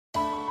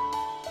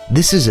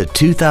This is a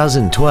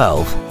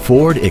 2012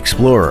 Ford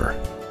Explorer.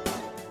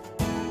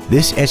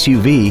 This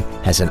SUV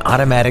has an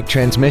automatic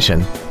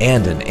transmission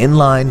and an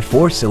inline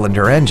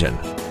 4-cylinder engine.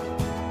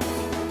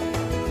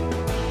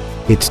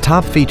 Its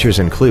top features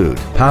include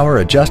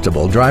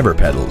power-adjustable driver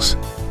pedals,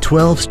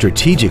 12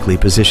 strategically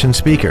positioned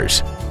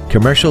speakers,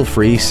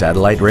 commercial-free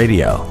satellite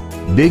radio,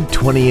 big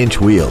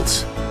 20-inch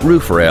wheels,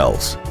 roof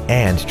rails,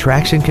 and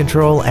traction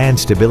control and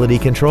stability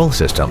control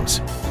systems.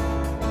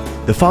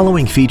 The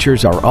following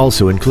features are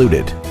also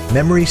included: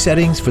 memory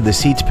settings for the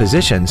seat's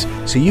positions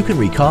so you can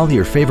recall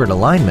your favorite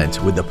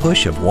alignment with the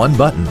push of one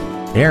button,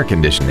 air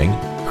conditioning,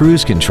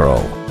 cruise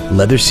control,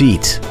 leather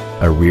seats,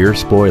 a rear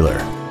spoiler,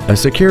 a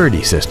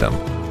security system,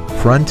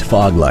 front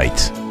fog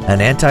lights,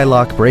 an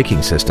anti-lock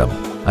braking system,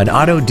 an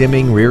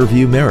auto-dimming rear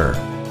view mirror,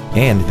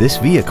 and this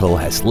vehicle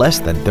has less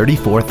than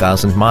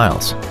 34,000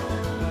 miles.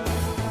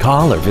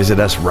 Call or visit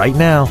us right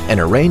now and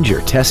arrange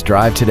your test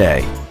drive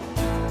today.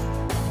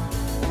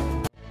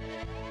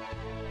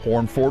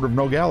 Horne Ford of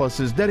Nogales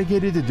is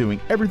dedicated to doing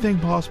everything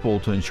possible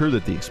to ensure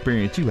that the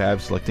experience you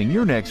have selecting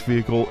your next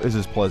vehicle is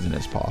as pleasant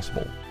as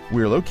possible.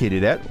 We are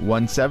located at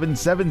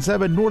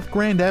 1777 North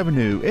Grand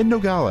Avenue in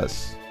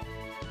Nogales.